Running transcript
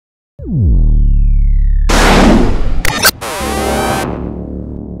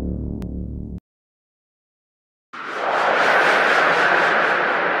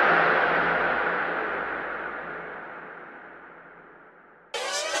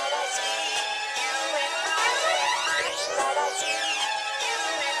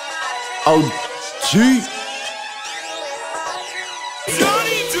OG.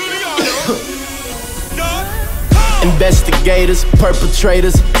 Investigators,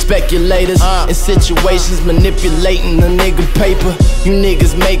 perpetrators, speculators in situations manipulating the nigga paper. You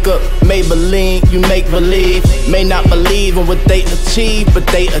niggas make up Maybelline, you make believe. May not believe in what they achieve, but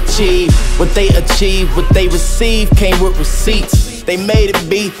they achieve. What they achieve, what they receive came with receipts. They made it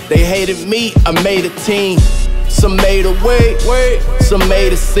be, they hated me, I made a team. Some made a way, some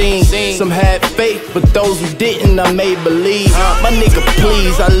made a scene. Some had faith, but those who didn't, I made believe. My nigga,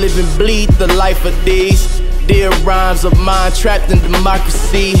 please, I live and bleed the life of these. Dear rhymes of mine trapped in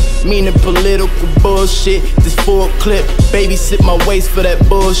democracy, meaning political bullshit. This full clip, babysit my waist for that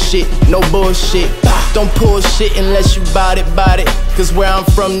bullshit. No bullshit. Don't pull shit unless you bout it. Cause where I'm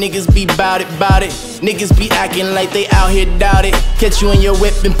from, niggas be bout it. Niggas be acting like they out here doubt it. Catch you in your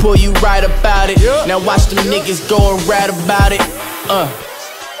whip and pull you right about it. Now watch them niggas go and rat about it.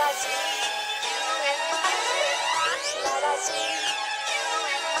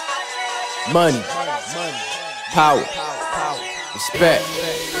 Money, power, respect.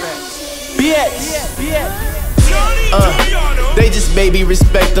 They just baby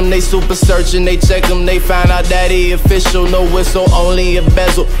respect them, they super searching, they check them, they find out that he official, no whistle, only a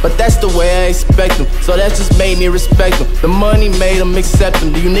bezel. But that's the way I expect them, so that just made me respect them. The money made them accept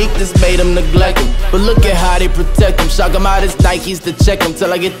them, the uniqueness made them neglect them. But look at how they protect them, shock them out his Nikes to check them,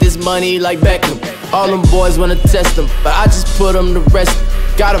 till I get this money like Beckham. All them boys wanna test them, but I just put them to rest them.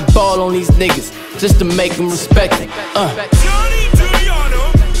 Gotta ball on these niggas, just to make them respect it.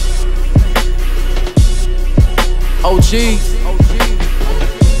 OG.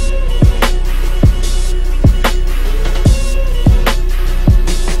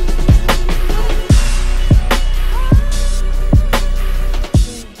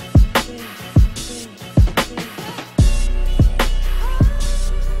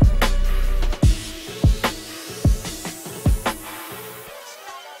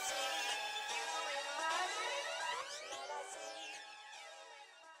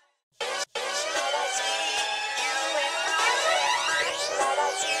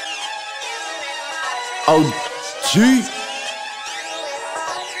 OG.